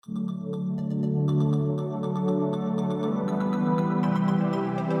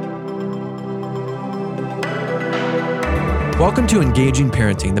Welcome to Engaging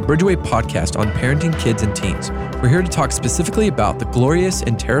Parenting, the Bridgeway podcast on parenting kids and teens. We're here to talk specifically about the glorious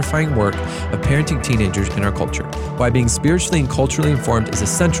and terrifying work of parenting teenagers in our culture, why being spiritually and culturally informed is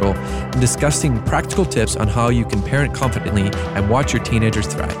essential, and discussing practical tips on how you can parent confidently and watch your teenagers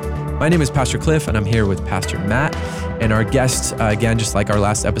thrive. My name is Pastor Cliff, and I'm here with Pastor Matt. And our guest, again, just like our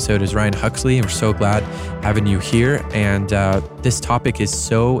last episode, is Ryan Huxley. And we're so glad having you here. And this topic is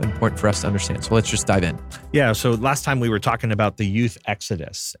so important for us to understand. So let's just dive in. Yeah, so last time we were talking about the youth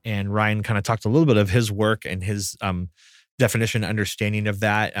exodus, and Ryan kind of talked a little bit of his work and his definition, understanding of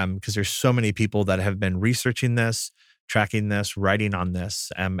that, because there's so many people that have been researching this, tracking this, writing on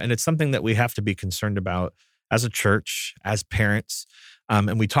this. And it's something that we have to be concerned about as a church, as parents.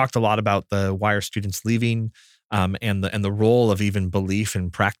 And we talked a lot about the why are students leaving, and the role of even belief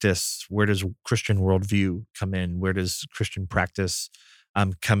and practice. Where does Christian worldview come in? Where does Christian practice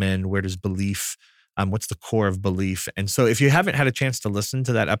come in? Where does belief? What's the core of belief? And so, if you haven't had a chance to listen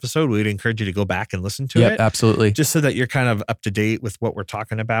to that episode, we'd encourage you to go back and listen to it. Yeah, absolutely. Just so that you're kind of up to date with what we're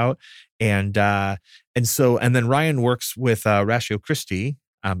talking about. And then Ryan works with Ratio Christi.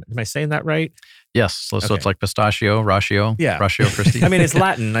 Am I saying that right? Yes. So it's like pistachio, ratio, yeah. Ratio Christi. I mean, it's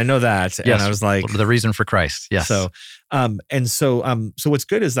Latin. I know that. Yes. And I was like, the reason for Christ. Yes. So what's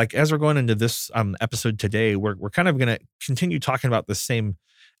good is, like, as we're going into this episode today, we're kind of going to continue talking about the same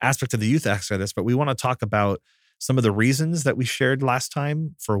aspect of the youth exodus, but we want to talk about some of the reasons that we shared last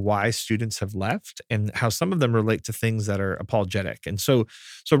time for why students have left and how some of them relate to things that are apologetic. And so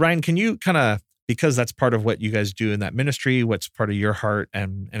Ryan, can you kind of, because that's part of what you guys do in that ministry, what's part of your heart,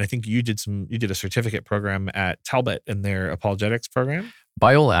 and I think you did a certificate program at Talbot in their apologetics program?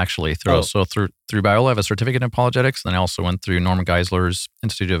 Biola, actually. Through Biola, I have a certificate in apologetics. Then I also went through Norman Geisler's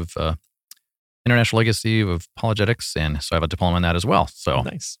Institute of International Legacy of Apologetics, and so I have a diploma in that as well. So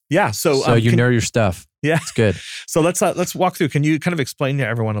nice. Yeah. So you know your stuff. Yeah, it's good. So let's walk through. Can you kind of explain to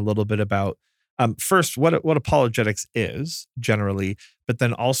everyone a little bit about first what apologetics is generally, but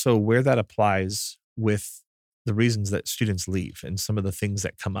then also where that applies with the reasons that students leave and some of the things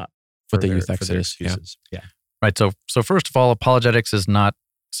that come up with the youth exodus. Yeah. Right. So first of all, apologetics is not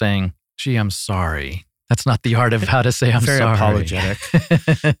saying, "Gee, I'm sorry." That's not the art of how to say I'm very sorry. Apologetic.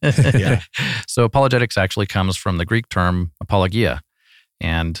 Yeah. So apologetics actually comes from the Greek term apologia,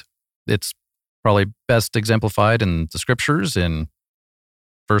 and it's probably best exemplified in the scriptures in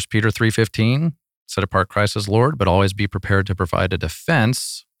 1 Peter 3:15, set apart Christ as Lord, but always be prepared to provide a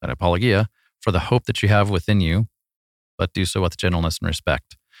defense, that apologia, for the hope that you have within you, but do so with gentleness and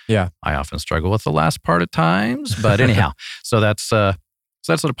respect. Yeah. I often struggle with the last part at times, but anyhow, so that's what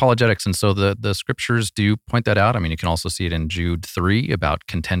apologetics. And so the scriptures do point that out. I mean, you can also see it in Jude 3 about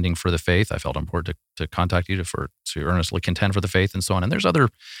contending for the faith. I felt important to contact you to earnestly contend for the faith and so on. And there's other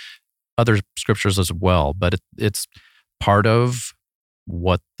scriptures as well, but it's part of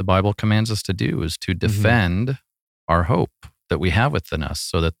what the Bible commands us to do is to defend our hope that we have within us,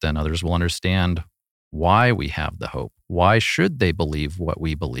 so that then others will understand why we have the hope. Why should they believe what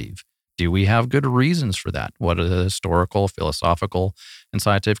we believe? Do we have good reasons for that? What are the historical, philosophical, and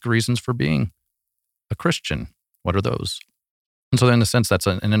scientific reasons for being a Christian? What are those? And so in a sense,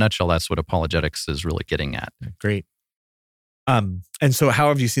 in a nutshell, that's what apologetics is really getting at. Great. And so how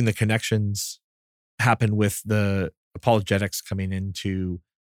have you seen the connections happen with the apologetics coming into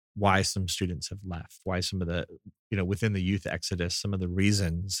why some students have left? Why some of the, within the youth exodus, some of the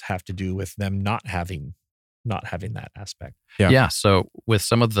reasons have to do with them not having that aspect. Yeah. So with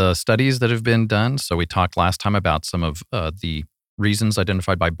some of the studies that have been done, so we talked last time about some of the reasons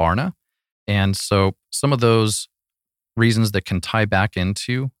identified by Barna. And so some of those reasons that can tie back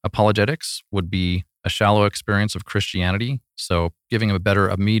into apologetics would be a shallow experience of Christianity. So giving them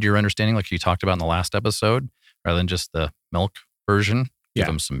a meatier understanding, like you talked about in the last episode, rather than just the milk version, give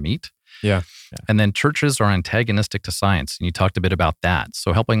them some meat. Yeah. And then churches are antagonistic to science. And you talked a bit about that.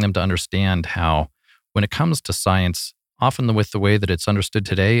 So helping them to understand how, when it comes to science, often with the way that it's understood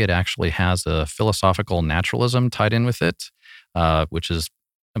today, it actually has a philosophical naturalism tied in with it, which is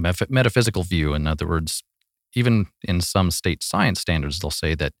a metaphysical view. In other words, even in some state science standards, they'll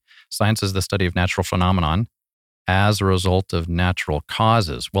say that science is the study of natural phenomenon as a result of natural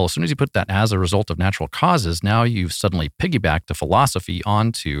causes. Well, as soon as you put that as a result of natural causes, now you've suddenly piggybacked the philosophy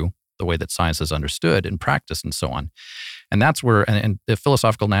onto the way that science is understood and practiced and so on. And that's where, and the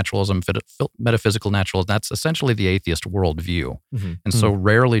philosophical naturalism, metaphysical naturalism, that's essentially the atheist worldview. And so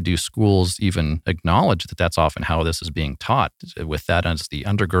rarely do schools even acknowledge that that's often how this is being taught, with that as the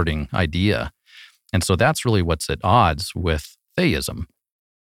undergirding idea. And so that's really what's at odds with theism.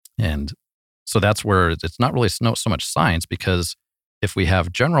 And so that's where it's not really so much science, because if we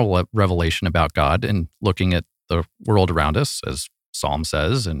have general revelation about God and looking at the world around us, as Psalm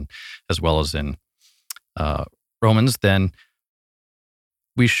says, and as well as in Romans, then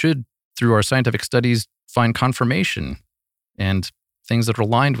we should, through our scientific studies, find confirmation and things that are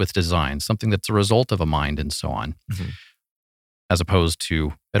aligned with design, something that's a result of a mind and so on, as opposed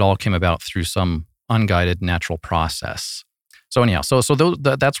to it all came about through some unguided natural process. So anyhow,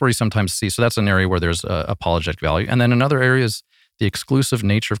 that's where you sometimes see, so that's an area where there's apologetic value. And then another area is the exclusive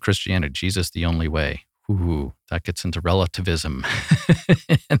nature of Christianity, Jesus the only way. Ooh, that gets into relativism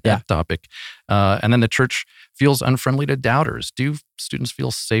and that topic. And then the church feels unfriendly to doubters. Do students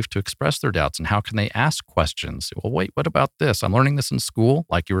feel safe to express their doubts, and how can they ask questions? Well, wait, what about this? I'm learning this in school,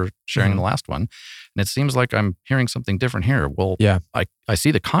 like you were sharing in the last one, and it seems like I'm hearing something different here. Well, I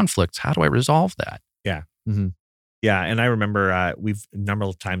see the conflicts. How do I resolve that? Yeah. Yeah, and I remember we've a number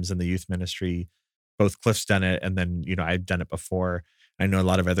of times in the youth ministry, both Cliff's done it, and then I've done it before. I know a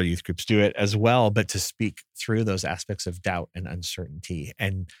lot of other youth groups do it as well, but to speak through those aspects of doubt and uncertainty,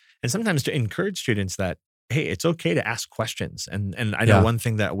 and sometimes to encourage students that, hey, it's okay to ask questions. And I know one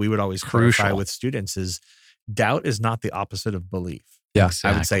thing that we would always clarify with students is doubt is not the opposite of belief. Yeah, exactly.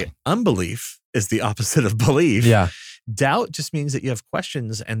 I would say unbelief is the opposite of belief. Yeah. Doubt just means that you have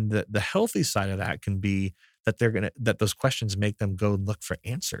questions, and the healthy side of that can be that those questions make them go and look for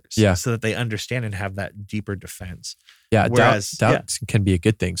answers, so that they understand and have that deeper defense. Yeah, whereas, doubt can be a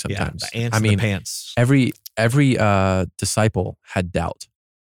good thing sometimes. The ants in the pants. Every disciple had doubt.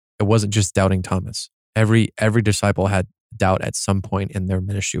 It wasn't just doubting Thomas. Every disciple had doubt at some point in their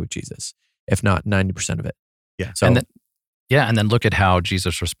ministry with Jesus, if not 90% of it. Yeah. So, and then look at how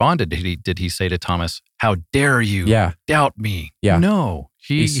Jesus responded. Did he say to Thomas, "How dare you doubt me?" Yeah. No.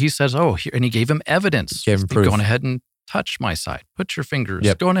 He says, "Oh," and he gave him evidence. Gave him proof. Go on ahead and touch my side. Put your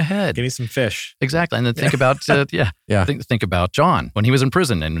fingers. Go on ahead. Give me some fish. Exactly. And then think about think about John when he was in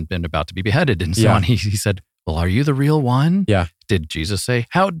prison and been about to be beheaded and so on. He said, "Well, are you the real one?" Yeah. Did Jesus say,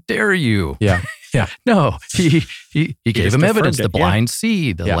 "How dare you?" Yeah. Yeah. No. He gave him evidence. The blind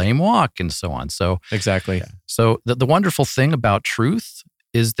see, the lame walk, and so on. So exactly. Yeah. So the wonderful thing about truth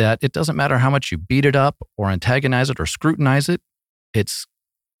is that it doesn't matter how much you beat it up or antagonize it or scrutinize it, it's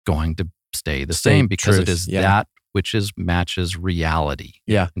going to stay the same because it is that which matches reality.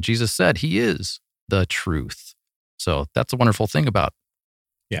 Yeah. And Jesus said he is the truth. So that's a wonderful thing about.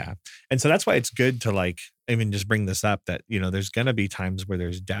 Yeah. And so that's why it's good to even just bring this up that, there's going to be times where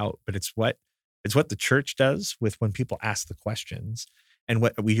there's doubt, but it's what the church does with when people ask the questions, and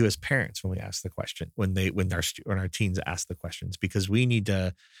what we do as parents when we ask the question, when our teens ask the questions, because we need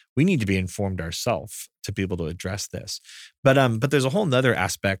to be informed ourselves to be able to address this. But there's a whole nother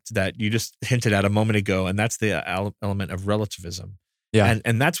aspect that you just hinted at a moment ago, and that's the element of relativism. Yeah.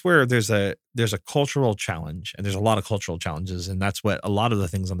 And that's where there's a cultural challenge, and there's a lot of cultural challenges. And that's what a lot of the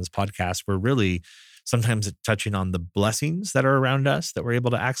things on this podcast were really sometimes touching on, the blessings that are around us that we're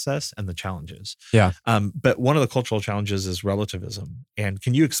able to access and the challenges. Yeah. But one of the cultural challenges is relativism. And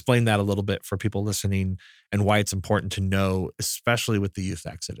can you explain that a little bit for people listening and why it's important to know, especially with the youth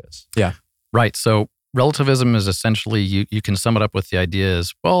exodus? Yeah. Right. So relativism is essentially, you can sum it up with the idea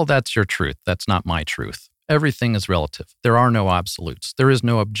is, well, that's your truth. That's not my truth. Everything is relative. There are no absolutes. There is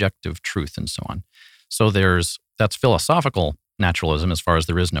no objective truth and so on. So that's philosophical naturalism as far as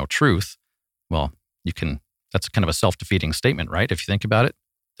there is no truth. Well, that's kind of a self-defeating statement, right? If you think about it,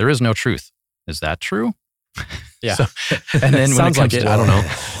 there is no truth. Is that true? Yeah. And then sounds like it. I don't know.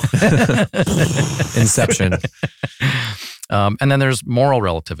 Inception. And then there's moral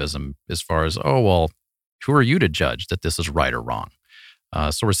relativism as far as, who are you to judge that this is right or wrong?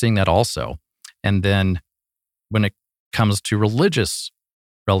 So we're seeing that also. And then when it comes to religious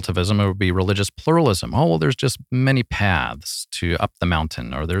relativism, it would be religious pluralism. There's just many paths to up the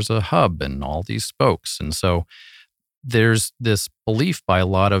mountain, or there's a hub and all these spokes. And so there's this belief by a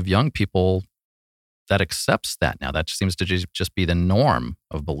lot of young people that accepts that now. That seems to just be the norm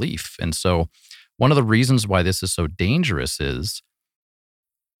of belief. And so one of the reasons why this is so dangerous is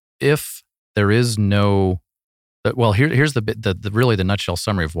if there is no, here's really the nutshell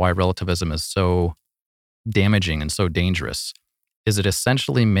summary of why relativism is so damaging and so dangerous, is it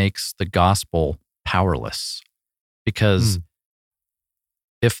essentially makes the gospel powerless. Because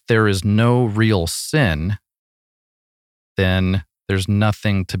if there is no real sin, then there's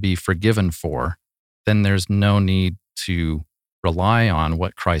nothing to be forgiven for. Then there's no need to rely on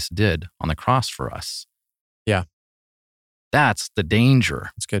what Christ did on the cross for us. Yeah. That's the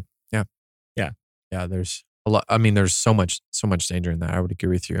danger. That's good. Yeah. Yeah. Yeah. There's a lot. I mean, there's so much danger in that. I would agree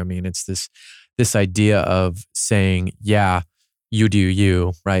with you. I mean, it's this idea of saying, you do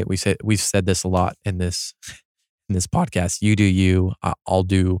you, right? We've said this a lot in this podcast. You do you. I'll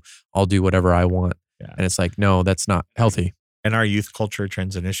do whatever I want. Yeah. And it's like, no, that's not healthy. In our youth culture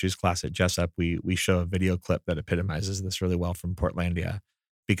trends and issues class at Jessup, we show a video clip that epitomizes this really well from Portlandia,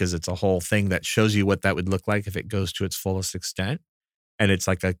 because it's a whole thing that shows you what that would look like if it goes to its fullest extent. And it's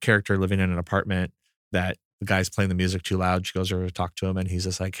like a character living in an apartment that the guy's playing the music too loud. She goes over to talk to him and he's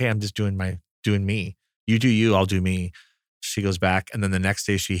just like, hey, I'm just doing me. You do you, I'll do me. She goes back, and then the next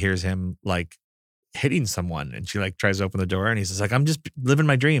day she hears him like hitting someone, and she like tries to open the door, and he's just like, I'm just living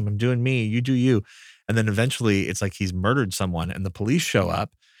my dream. I'm doing me, you do you. And then eventually it's like he's murdered someone, and the police show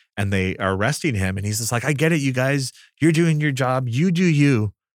up and they are arresting him. And he's just like, I get it, you guys, you're doing your job. You do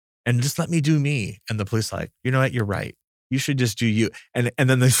you, and just let me do me. And the police like, you know what? You're right. You should just do you. And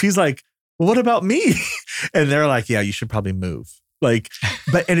then she's like, well, what about me? And they're like, yeah, you should probably move. Like,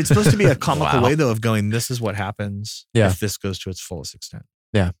 and it's supposed to be a comical Wow. way though of going, this is what happens if this goes to its fullest extent.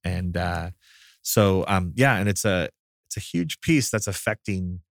 Yeah. And and it's a huge piece that's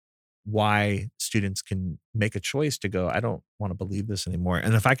affecting why students can make a choice to go, I don't want to believe this anymore.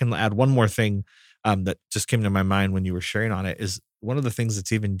 And if I can add one more thing that just came to my mind when you were sharing on it, is one of the things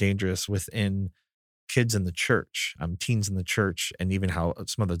that's even dangerous within kids in the church, teens in the church, and even how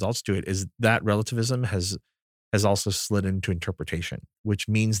some of the adults do it, is that relativism has also slid into interpretation, which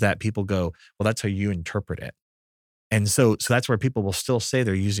means that people go, well, that's how you interpret it. And so that's where people will still say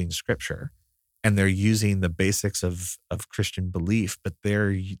they're using scripture and they're using the basics of Christian belief, but they're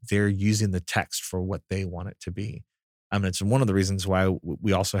using the text for what they want it to be. It's one of the reasons why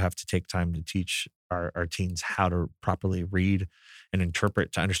we also have to take time to teach our teens how to properly read and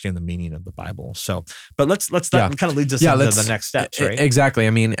interpret to understand the meaning of the Bible. So, but let's that kind of leads us into the next steps, right? Exactly. I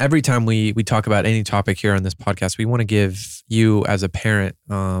mean, every time we talk about any topic here on this podcast, we want to give you as a parent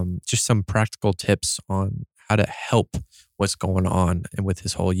just some practical tips on how to help what's going on and with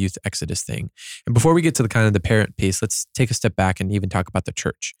this whole youth exodus thing. And before we get to the kind of the parent piece, let's take a step back and even talk about the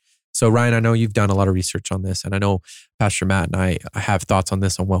church. So Ryan, I know you've done a lot of research on this, and I know Pastor Matt and I have thoughts on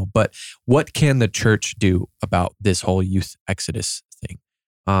this as well, but what can the church do about this whole youth exodus thing?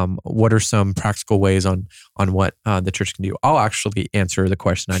 What are some practical ways on what the church can do? I'll actually answer the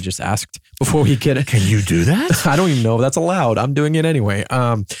question I just asked before we get it. Can you do that? I don't even know if that's allowed. I'm doing it anyway.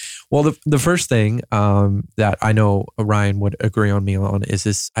 Well, the first thing that I know Ryan would agree on me on is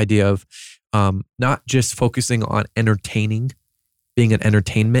this idea of not just focusing on being an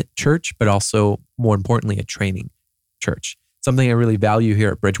entertainment church, but also more importantly, a training church. Something I really value here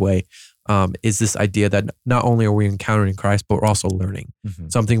at Bridgeway is this idea that not only are we encountering Christ, but we're also learning. Mm-hmm.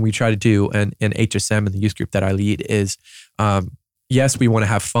 Something we try to do in HSM and the youth group that I lead is, yes, we want to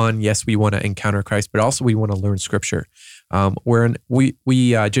have fun. Yes, we want to encounter Christ, but also we want to learn scripture. We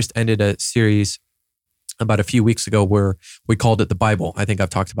just ended a series about a few weeks ago where we called it the Bible. I think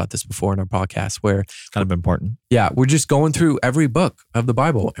I've talked about this before in our podcast where it's kind of important. Yeah. We're just going through every book of the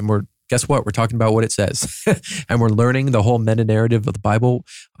Bible and guess what? We're talking about what it says and we're learning the whole meta narrative of the Bible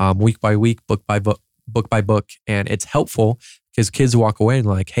week by week, book by book. And it's helpful because kids walk away and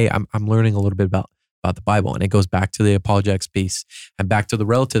like, hey, I'm learning a little bit about the Bible. And it goes back to the apologetics piece and back to the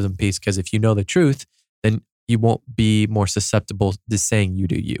relativism piece. Because if you know the truth, then you won't be more susceptible to saying you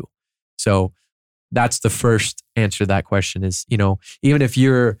do you. So that's the first answer to that question is, even if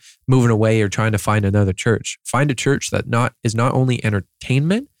you're moving away or trying to find another church, find a church that is not only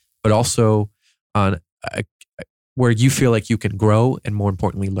entertainment, but also where you feel like you can grow and more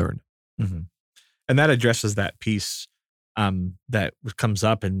importantly, learn. Mm-hmm. And that addresses that piece that comes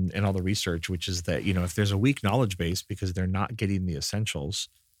up in all the research, which is that, if there's a weak knowledge base because they're not getting the essentials,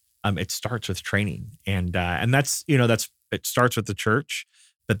 it starts with training. And that's, it starts with the church,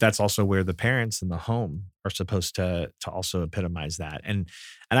 but that's also where the parents in the home are supposed to also epitomize that. And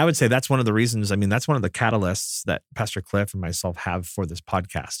I would say that's one of the reasons, that's one of the catalysts that Pastor Cliff and myself have for this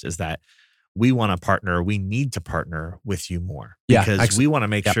podcast is that we want to partner, we need to partner with you more because we want to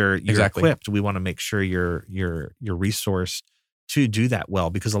make sure you're equipped. We want to make sure you're resourced to do that well,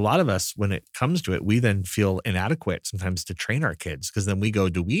 because a lot of us, when it comes to it, we then feel inadequate sometimes to train our kids because then we go,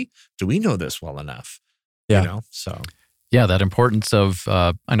 do we know this well enough? Yeah. So. Yeah, that importance of,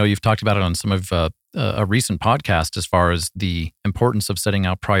 I know you've talked about it on some of a recent podcast as far as the importance of setting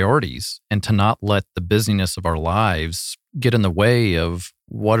out priorities and to not let the busyness of our lives get in the way of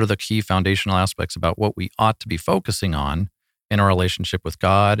what are the key foundational aspects about what we ought to be focusing on in our relationship with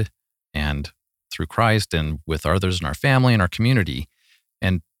God and through Christ and with others in our family and our community.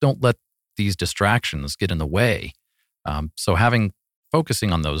 And don't let these distractions get in the way. So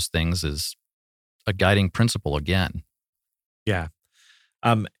focusing on those things is a guiding principle again. Yeah.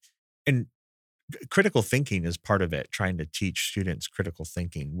 And critical thinking is part of it, trying to teach students critical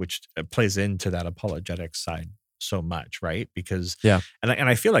thinking, which plays into that apologetics side so much, right? Because Yeah. and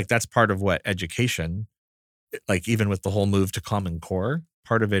I feel like that's part of what education, like even with the whole move to Common Core,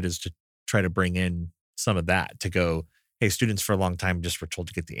 part of it is to try to bring in some of that to go, hey, students for a long time just were told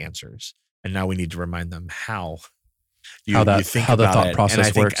to get the answers. And now we need to remind them how you think how the about thought it.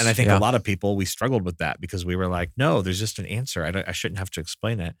 process works. And I think Yeah. a lot of people, we struggled with that because we were like, no, there's just an answer. I shouldn't have to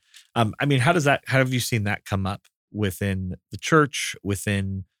explain it. I mean, how have you seen that come up within the church,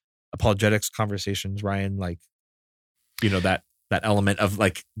 within apologetics conversations, Ryan? Like, that element of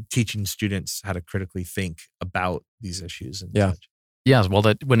like teaching students how to critically think about these issues and Yeah. such. Yes, well,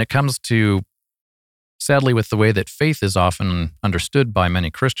 that when it comes to, sadly, with the way that faith is often understood by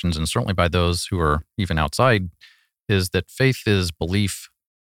many Christians, and certainly by those who are even outside, is that faith is belief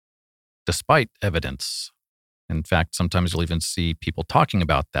despite evidence. In fact, sometimes you'll even see people talking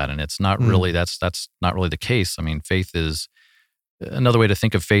about that, and it's not really, that's not really the case. I mean, faith is, another way to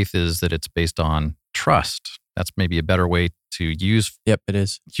think of faith is that it's based on trust. That's maybe a better way to use Yep, it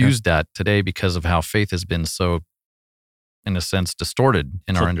is. that today because of how faith has been so, in a sense, distorted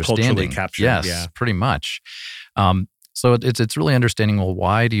in our understanding. Culturally captured, yes, yeah. pretty much. So it's really understanding, well,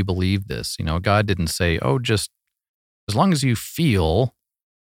 why do you believe this? God didn't say, oh, just as long as you feel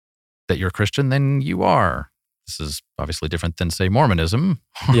that you're Christian, then you are. This is obviously different than, say, Mormonism.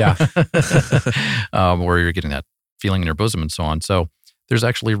 Yeah. Where you're getting that feeling in your bosom and so on. So there's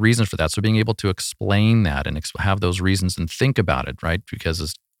actually reasons for that. So being able to explain that and have those reasons and think about it, right? Because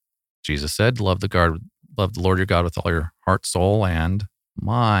as Jesus said, love the Lord your God with all your heart, soul, and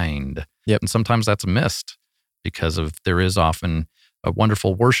mind. Yep. And sometimes that's missed because there is often a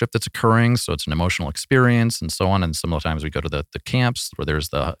wonderful worship that's occurring. So it's an emotional experience and so on. And some of the times we go to the camps where there's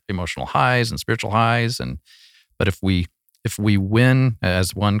the emotional highs and spiritual highs. But if we win,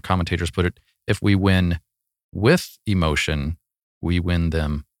 as one commentator's put it, if we win with emotion, we win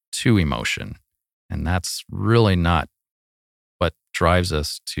them to emotion. And that's really not what drives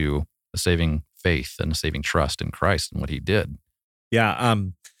us to a saving faith and a saving trust in Christ and what he did. Yeah.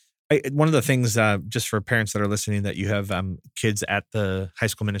 One of the things, just for parents that are listening, that you have kids at the high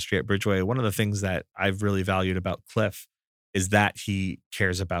school ministry at Bridgeway, one of the things that I've really valued about Cliff is that he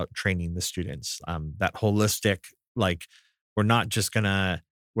cares about training the students. That holistic, like, we're not just gonna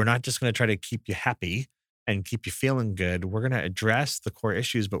try to keep you happy and keep you feeling good. We're going to address the core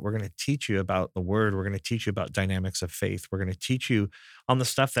issues, but we're going to teach you about the word. We're going to teach you about dynamics of faith. We're going to teach you on the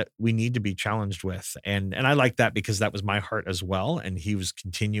stuff that we need to be challenged with. And I like that because that was my heart as well. And he was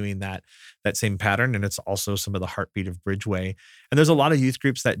continuing that same pattern. And it's also some of the heartbeat of Bridgeway. And there's a lot of youth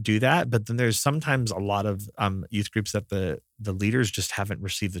groups that do that, but then there's sometimes a lot of youth groups that the leaders just haven't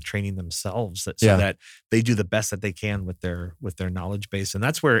received the training themselves so that they do the best that they can with their knowledge base. And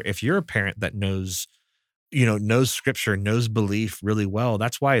that's where, if you're a parent that knows scripture, knows belief really well,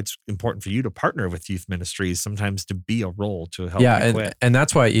 that's why it's important for you to partner with youth ministries sometimes to be a role to help you quit. And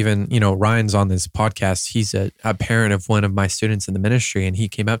that's why even, Ryan's on this podcast. He's a parent of one of my students in the ministry, and he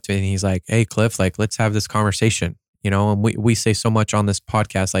came up to me and he's like, hey, Cliff, like, let's have this conversation. And we say so much on this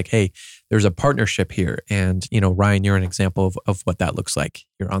podcast, like, hey, there's a partnership here. And, Ryan, you're an example of what that looks like.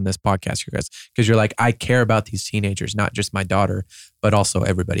 You're on this podcast, you guys, because you're like, I care about these teenagers, not just my daughter, but also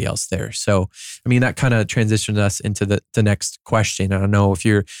everybody else there. So, I mean, that kind of transitions us into the next question. I don't know if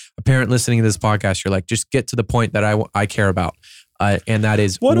you're a parent listening to this podcast, you're like, just get to the point that I care about. And that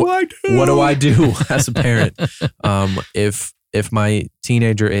is, what do I do? What do I do as a parent? If my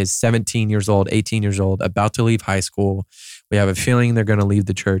teenager is 17 years old, 18 years old, about to leave high school, we have a feeling they're going to leave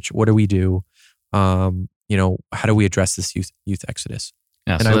the church. What do we do? How do we address this youth exodus?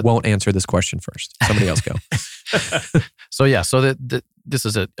 Yeah, and I won't answer this question first. Somebody else go. So this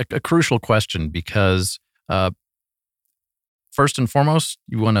is a crucial question because first and foremost,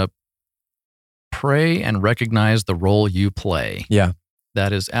 you want to pray and recognize the role you play. Yeah.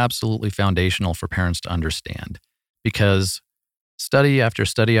 That is absolutely foundational for parents to understand, because study after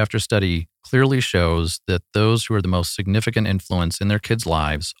study after study clearly shows that those who are the most significant influence in their kids'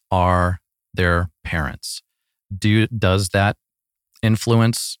 lives are their parents. Does that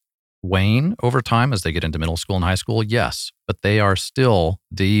influence wane over time as they get into middle school and high school? Yes, but they are still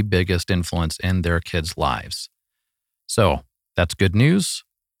the biggest influence in their kids' lives. So that's good news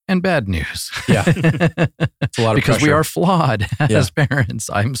and bad news. Yeah. It's a lot of because pressure. we are flawed as parents.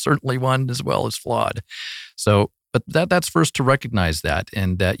 I'm certainly one as well as flawed. So, but that's first to recognize that,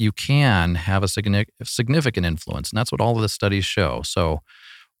 and that you can have a significant influence. And that's what all of the studies show. So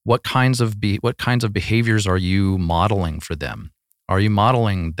what kinds of behaviors are you modeling for them? Are you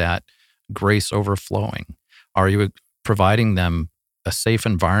modeling that grace overflowing? Are you providing them a safe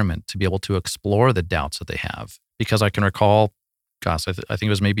environment to be able to explore the doubts that they have? Because I can recall, gosh, I think it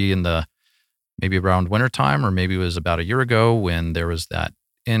was maybe in the maybe around wintertime, or maybe it was about a year ago when there was that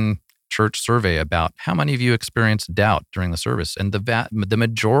in-church survey about how many of you experienced doubt during the service. And the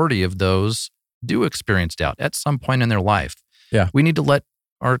majority of those do experience doubt at some point in their life. Yeah. We need to let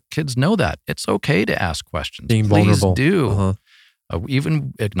our kids know that. It's okay to ask questions. Being Please vulnerable. do.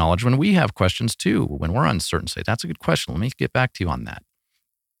 Even acknowledge when we have questions too, when we're uncertain. Say, that's a good question. Let me get back to you on that.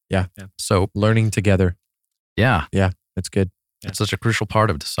 Yeah. So learning together. Yeah. That's good. It's such a crucial part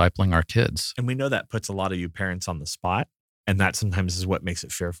of discipling our kids. And we know that puts a lot of you parents on the spot. And that sometimes is what makes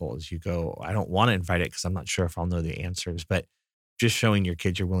it fearful, is you go, I don't want to invite it because I'm not sure if I'll know the answers. But just showing your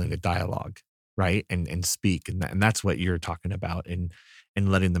kids you're willing to dialogue, right? And speak. And that's what you're talking about. And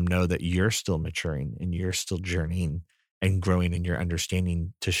letting them know that you're still maturing and you're still journeying and growing in your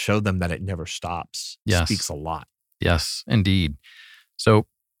understanding, to show them that it never stops. Yes. Speaks a lot. Yes, indeed. So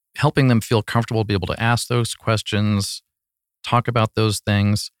helping them feel comfortable to be able to ask those questions, talk about those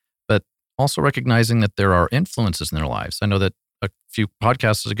things, but also recognizing that there are influences in their lives. I know that a few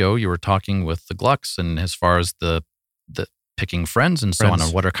podcasts ago, you were talking with the Glucks, and as far as the picking friends and so on,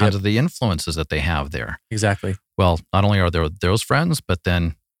 and what are kinds of the influences that they have there. Exactly. Well, not only are there those friends, but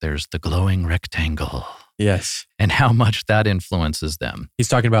then there's the glowing rectangle. Yes. And how much that influences them. He's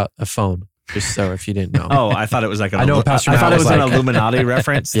talking about a phone, just so if you didn't know. Oh, I thought it was like I know Pastor I Matt thought it was was an like- Illuminati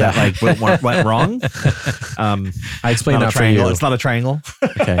reference that went wrong. I explained Not a that for triangle. you. It's not a triangle.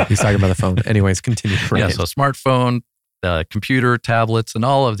 Okay, he's talking about the phone. Anyways, continue. Yeah, so smartphone, computer, tablets, and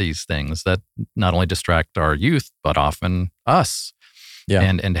all of these things that not only distract our youth, but often us. Yeah.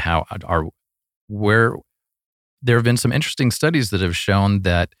 And how where there have been some interesting studies that have shown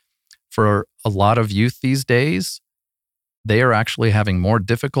that for a lot of youth these days, they are actually having more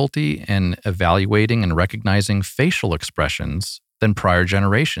difficulty in evaluating and recognizing facial expressions than prior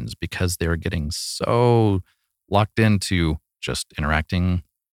generations, because they're getting so locked into just interacting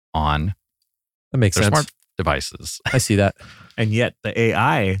on That makes their sense. smart devices. I see that. And yet the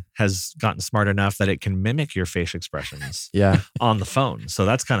AI has gotten smart enough that it can mimic your face expressions Yeah. on the phone. So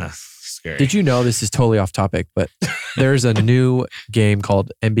that's kind of scary. Did you know, this is totally off topic, but there's a new game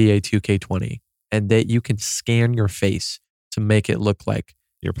called NBA 2K20, and that you can scan your face to make it look like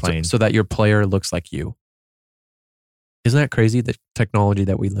You're playing. so that your player looks like you. Isn't that crazy, the technology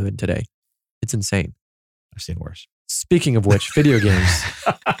that we live in today? It's insane. I've seen worse. Speaking of which, video games.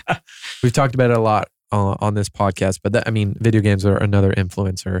 We've talked about it a lot on this podcast, but video games are another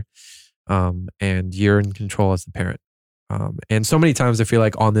influencer, and you're in control as the parent. And so many times I feel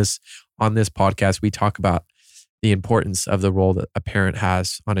like on this podcast, we talk about the importance of the role that a parent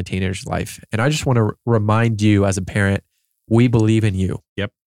has on a teenager's life. And I just want to remind you as a parent, we believe in you.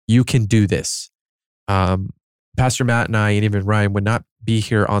 Yep. You can do this. Pastor Matt and I, and even Ryan, would not be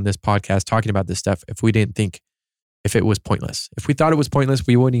here on this podcast talking about this stuff if we didn't think if it was pointless. If we thought it was pointless,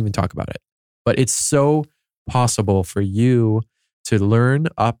 we wouldn't even talk about it. But it's so possible for you to learn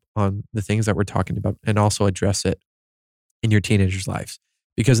up on the things that we're talking about and also address it in your teenagers' lives.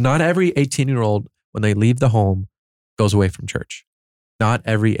 Because not every 18-year-old, when they leave the home, goes away from church. Not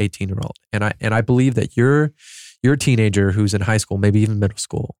every 18-year-old. And I believe that your teenager who's in high school, maybe even middle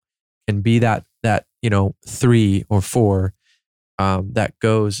school, can be that 3 or 4 that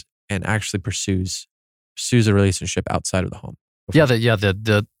goes and actually pursues a relationship outside of the home.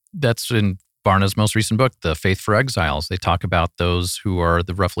 That's in Barna's most recent book, The Faith for Exiles. They talk about those who are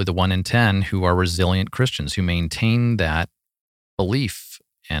roughly the 1 in 10 who are resilient Christians, who maintain that belief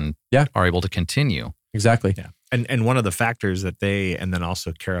and are able to continue. Exactly. Yeah. And one of the factors that they, and then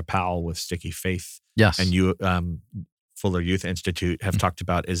also Kara Powell with Sticky Faith, yes, and you, Fuller Youth Institute have talked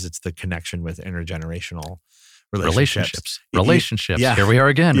about, is it's the connection with intergenerational relationships. Yeah. Here we are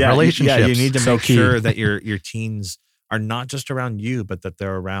again. Relationships. Yeah, you need to So make key. sure that your teens are not just around you, but that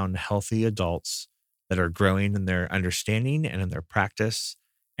they're around healthy adults that are growing in their understanding and in their practice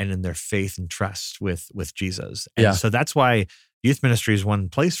and in their faith and trust with Jesus. And so that's why youth ministry is one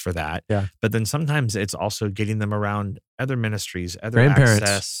place for that. Yeah. But then sometimes it's also getting them around other ministries, other Grandparents.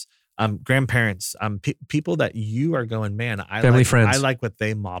 access, grandparents, people that you are going, man, Family, friends. I like what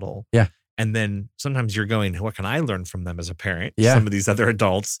they model. Yeah. And then sometimes you're going, what can I learn from them as a parent? Yeah. Some of these other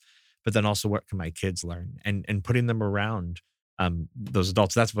adults, but then also what can my kids learn? And putting them around those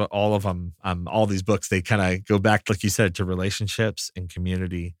adults. That's what all of them, all these books, they kind of go back, like you said, to relationships and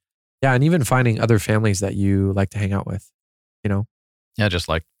community. Yeah. And even finding other families that you like to hang out with, Yeah, just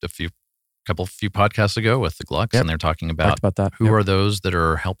like a few podcasts ago with the Glucks, and they're talking Talked about that. who are those that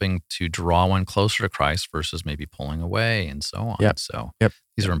are helping to draw one closer to Christ versus maybe pulling away and so on. Yep. So Yep.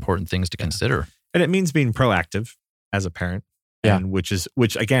 these are important things to consider. And it means being proactive as a parent. Yeah. And which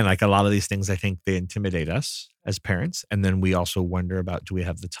again, like a lot of these things, I think they intimidate us as parents. And then we also wonder about, do we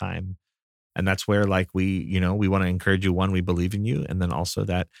have the time And that's where like we want to encourage you. One, we believe in you. And then also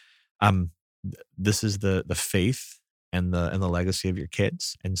that this is the faith and the legacy of your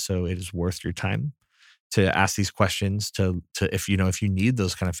kids. And so it is worth your time to ask these questions, to if you need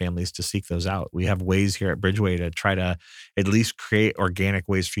those kind of families, to seek those out. We have ways here at Bridgeway to try to at least create organic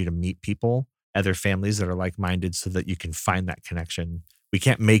ways for you to meet people, other families that are like-minded, so that you can find that connection. We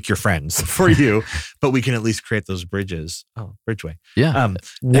can't make your friends for you, but we can at least create those bridges. Oh, Bridgeway. Yeah. And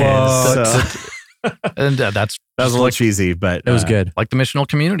that was a little cheesy, but it was good. Like the missional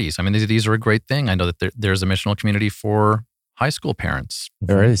communities. I mean, these are a great thing. I know that there's a missional community for high school parents.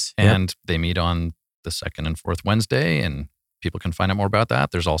 There is. And they meet on the second and fourth Wednesday, and people can find out more about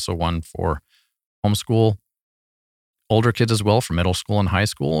that. There's also one for homeschool older kids as well, for middle school and high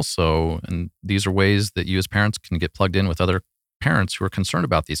school. So, and these are ways that you as parents can get plugged in with other parents who are concerned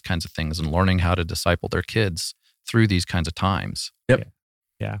about these kinds of things and learning how to disciple their kids through these kinds of times. Yep.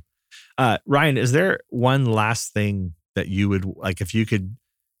 Yeah. Ryan, is there one last thing that you would like, if you could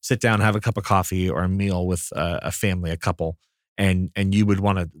sit down, have a cup of coffee or a meal with a family, a couple, and you would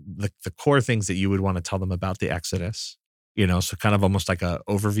want to, the core things that you would want to tell them about the Exodus, so kind of almost like a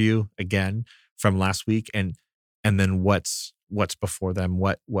overview again from last week, and then what's before them,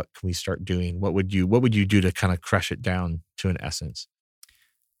 what can we start doing? What would you do to kind of crush it down to an essence?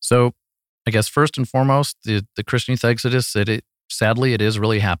 So I guess first and foremost, the Christian Youth Exodus, sadly, it is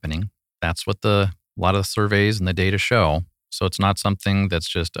really happening. That's what a lot of the surveys and the data show. So it's not something that's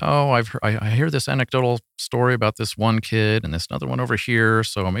just, I hear this anecdotal story about this one kid and this another one over here,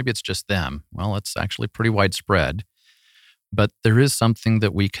 so maybe it's just them. Well, it's actually pretty widespread. But there is something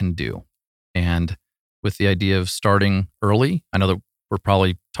that we can do. And with the idea of starting early, I know that we're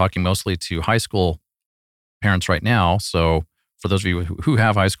probably talking mostly to high school parents right now. So for those of you who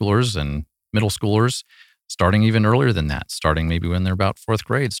have high schoolers and middle schoolers, starting even earlier than that, starting maybe when they're about fourth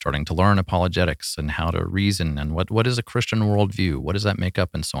grade, starting to learn apologetics and how to reason and what is a Christian worldview, what does that make up,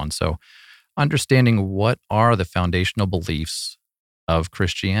 and so on. So understanding what are the foundational beliefs of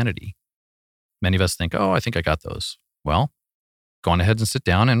Christianity. Many of us think, I think I got those. Well, go on ahead and sit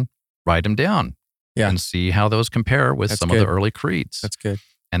down and write them down and see how those compare with some of the early creeds. That's good.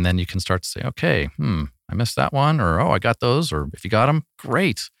 And then you can start to say, okay, I missed that one, or I got those, or if you got them,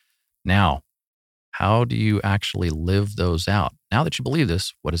 great. Now, how do you actually live those out? Now that you believe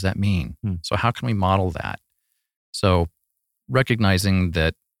this, what does that mean? So how can we model that? So recognizing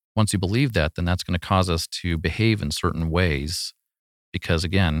that once you believe that, then that's going to cause us to behave in certain ways. Because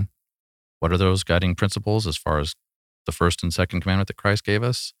again, what are those guiding principles as far as the first and second commandment that Christ gave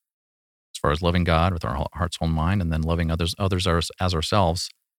us? As far as loving God with our heart, soul, and mind, and then loving others as ourselves.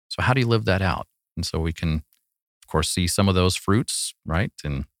 So how do you live that out? And so we can, of course, see some of those fruits, right?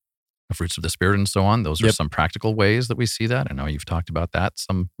 And the fruits of the Spirit and so on. Those are some practical ways that we see that. I know you've talked about that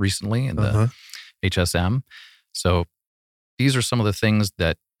some recently in the HSM. So these are some of the things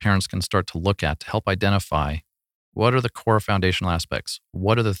that parents can start to look at to help identify what are the core foundational aspects.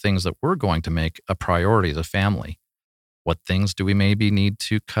 What are the things that we're going to make a priority as a family? What things do we maybe need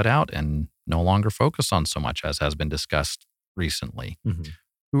to cut out and no longer focus on so much, as has been discussed recently?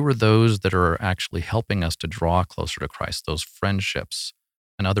 Who are those that are actually helping us to draw closer to Christ, those friendships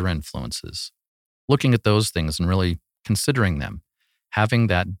and other influences? Looking at those things and really considering them, having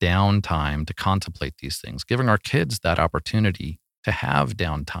that downtime to contemplate these things, giving our kids that opportunity to have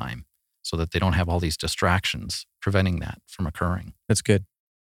downtime so that they don't have all these distractions, preventing that from occurring. That's good.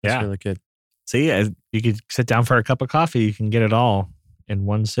 That's really good. See, you could sit down for a cup of coffee. You can get it all in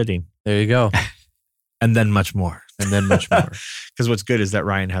one sitting. There you go. And then much more. Because what's good is that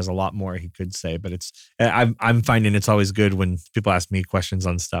Ryan has a lot more he could say, but I'm finding it's always good when people ask me questions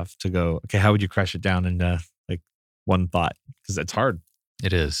on stuff to go, okay, how would you crush it down into like one thought? Because it's hard.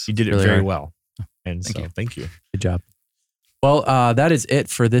 It is. You did it really very hard. well. And thank you. Good job. Well, that is it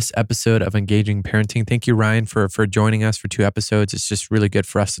for this episode of Engaging Parenting. Thank you, Ryan, for joining us for 2 episodes. It's just really good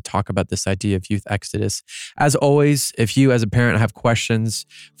for us to talk about this idea of youth exodus. As always, if you as a parent have questions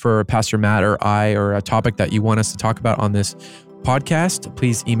for Pastor Matt or I, or a topic that you want us to talk about on this podcast,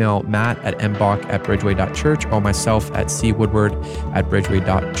 please email Matt at mbach@bridgeway.church or myself at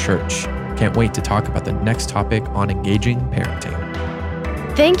cwoodward@bridgeway.church. Can't wait to talk about the next topic on engaging parenting.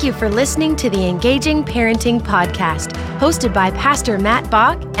 Thank you for listening to the Engaging Parenting Podcast, hosted by Pastor Matt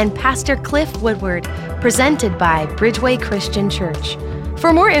Bach and Pastor Cliff Woodward, presented by Bridgeway Christian Church.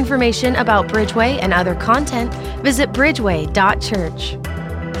 For more information about Bridgeway and other content, visit bridgeway.church.